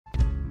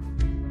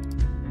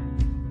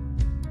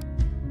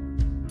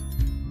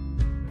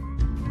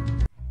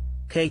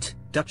Kate,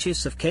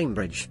 Duchess of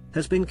Cambridge,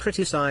 has been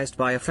criticised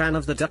by a fan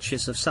of the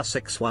Duchess of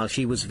Sussex while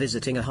she was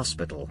visiting a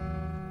hospital.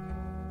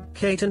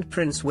 Kate and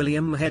Prince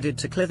William headed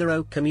to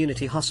Clitheroe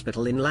Community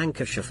Hospital in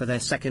Lancashire for their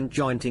second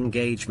joint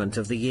engagement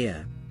of the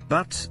year.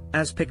 But,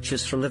 as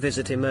pictures from the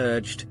visit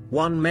emerged,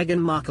 one Meghan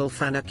Markle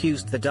fan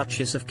accused the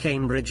Duchess of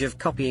Cambridge of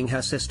copying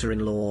her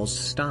sister-in-law's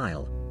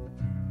style.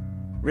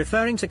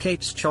 Referring to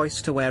Kate's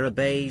choice to wear a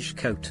beige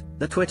coat,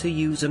 the Twitter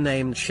user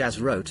named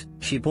Shaz wrote,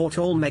 "She bought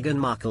all Meghan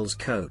Markle's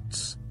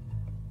coats.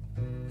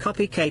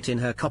 Copy Kate in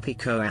her copy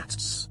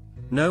coats.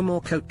 No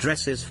more coat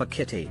dresses for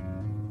Kitty."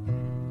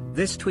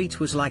 This tweet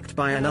was liked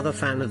by another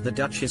fan of the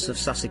Duchess of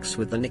Sussex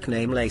with the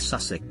nickname Lay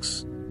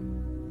Sussex.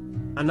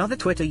 Another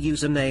Twitter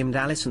user named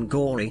Alison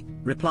Gorey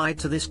replied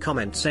to this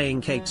comment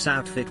saying Kate's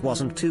outfit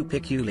wasn't too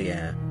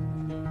peculiar.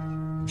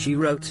 She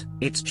wrote,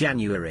 "It's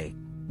January.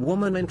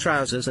 Woman in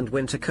trousers and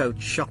winter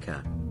coat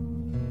shocker."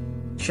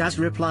 Shaz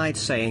replied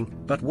saying,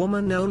 "But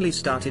woman only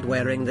started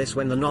wearing this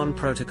when the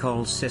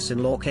non-protocol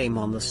sis-in-law came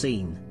on the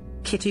scene.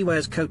 Kitty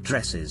wears coat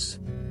dresses."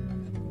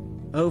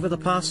 Over the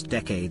past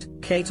decade,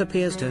 Kate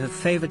appears to have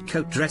favored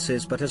coat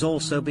dresses but has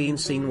also been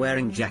seen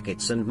wearing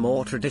jackets and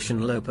more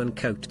traditional open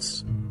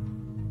coats.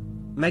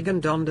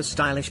 Meghan donned a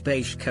stylish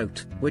beige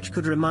coat, which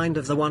could remind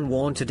of the one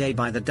worn today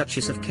by the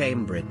Duchess of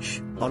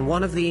Cambridge, on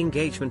one of the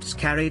engagements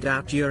carried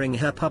out during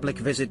her public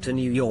visit to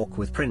New York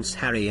with Prince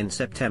Harry in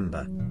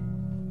September.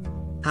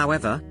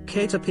 However,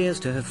 Kate appears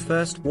to have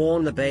first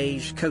worn the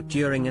beige coat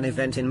during an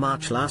event in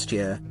March last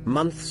year,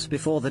 months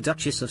before the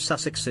Duchess of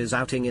Sussex's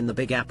outing in the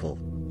Big Apple.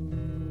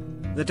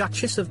 The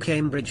Duchess of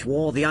Cambridge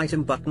wore the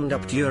item buttoned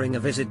up during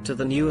a visit to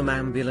the Newham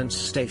ambulance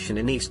station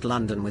in East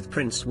London with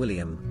Prince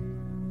William.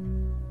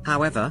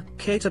 However,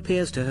 Kate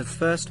appears to have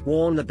first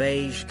worn the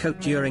beige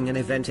coat during an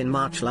event in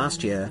March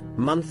last year,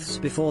 months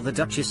before the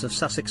Duchess of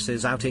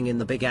Sussex's outing in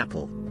the Big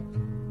Apple.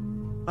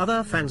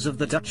 Other fans of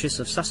the Duchess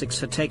of Sussex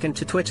had taken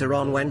to Twitter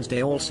on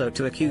Wednesday also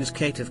to accuse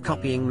Kate of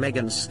copying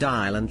Meghan's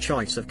style and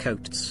choice of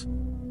coats.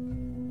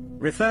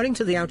 Referring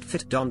to the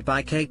outfit donned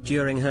by Kate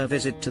during her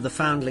visit to the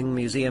Foundling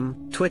Museum,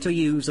 Twitter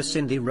user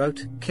Cindy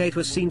wrote, "Kate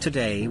was seen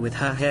today with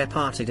her hair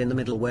parted in the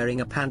middle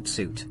wearing a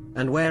pantsuit,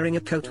 and wearing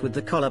a coat with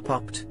the collar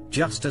popped,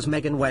 just as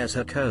Meghan wears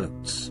her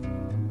coats.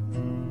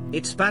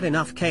 It's bad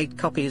enough Kate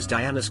copies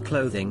Diana's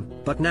clothing,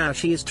 but now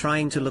she is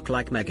trying to look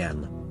like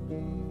Meghan."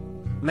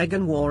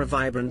 Meghan wore a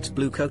vibrant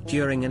blue coat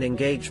during an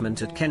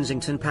engagement at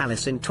Kensington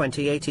Palace in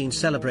 2018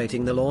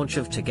 celebrating the launch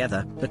of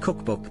Together, the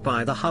cookbook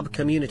by the Hub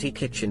Community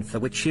Kitchen for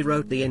which she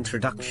wrote the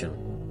introduction.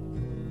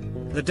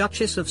 The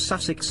Duchess of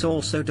Sussex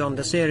also donned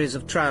a series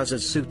of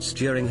trousers suits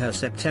during her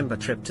September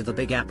trip to the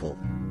Big Apple.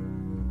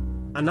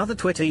 Another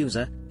Twitter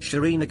user,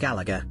 Sharina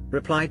Gallagher,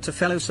 replied to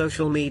fellow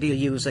social media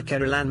user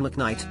Kerry-Ann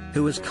McKnight,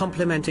 who was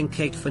complimenting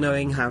Kate for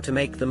knowing how to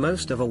make the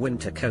most of a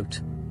winter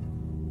coat.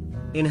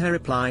 In her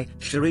reply,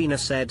 Sharina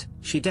said,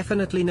 "She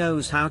definitely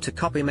knows how to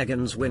copy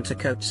Meghan's winter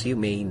coats you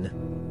mean.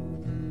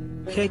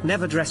 Kate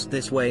never dressed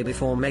this way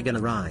before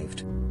Meghan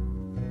arrived.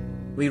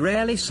 We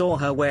rarely saw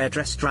her wear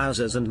dress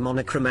trousers and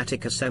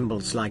monochromatic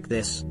assembles like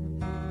this."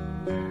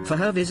 For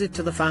her visit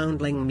to the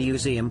Foundling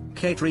Museum,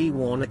 Kate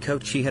re-worn a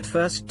coat she had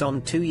first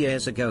donned 2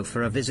 years ago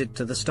for a visit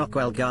to the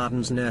Stockwell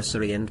Gardens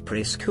nursery and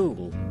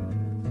preschool.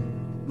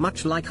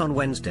 Much like on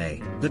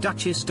Wednesday, the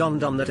Duchess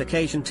donned on that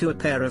occasion too a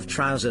pair of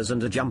trousers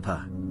and a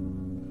jumper.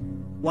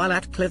 While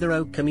at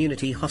Clitheroe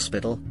Community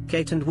Hospital,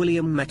 Kate and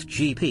William met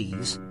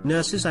GPs,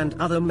 nurses and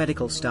other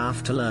medical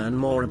staff to learn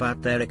more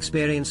about their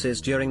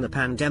experiences during the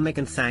pandemic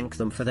and thank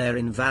them for their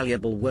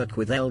invaluable work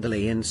with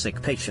elderly and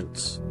sick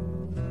patients.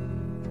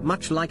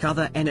 Much like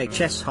other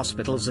NHS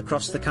hospitals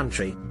across the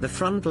country, the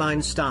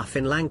frontline staff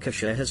in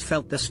Lancashire has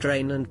felt the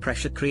strain and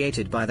pressure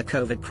created by the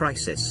COVID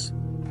crisis.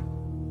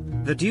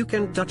 The Duke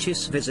and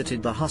Duchess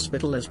visited the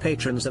hospital as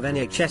patrons of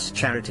NHS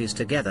Charities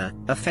Together,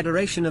 a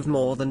federation of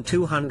more than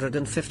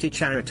 250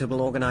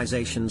 charitable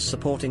organisations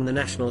supporting the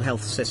national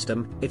health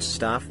system, its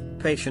staff,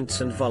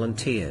 patients and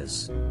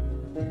volunteers.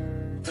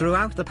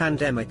 Throughout the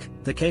pandemic,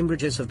 the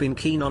Cambridges have been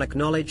keen on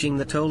acknowledging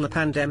the toll the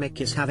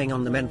pandemic is having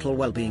on the mental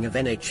well-being of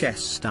NHS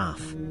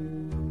staff.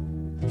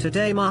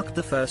 Today marked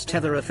the first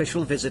ever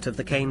official visit of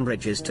the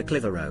Cambridges to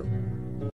Clitheroe.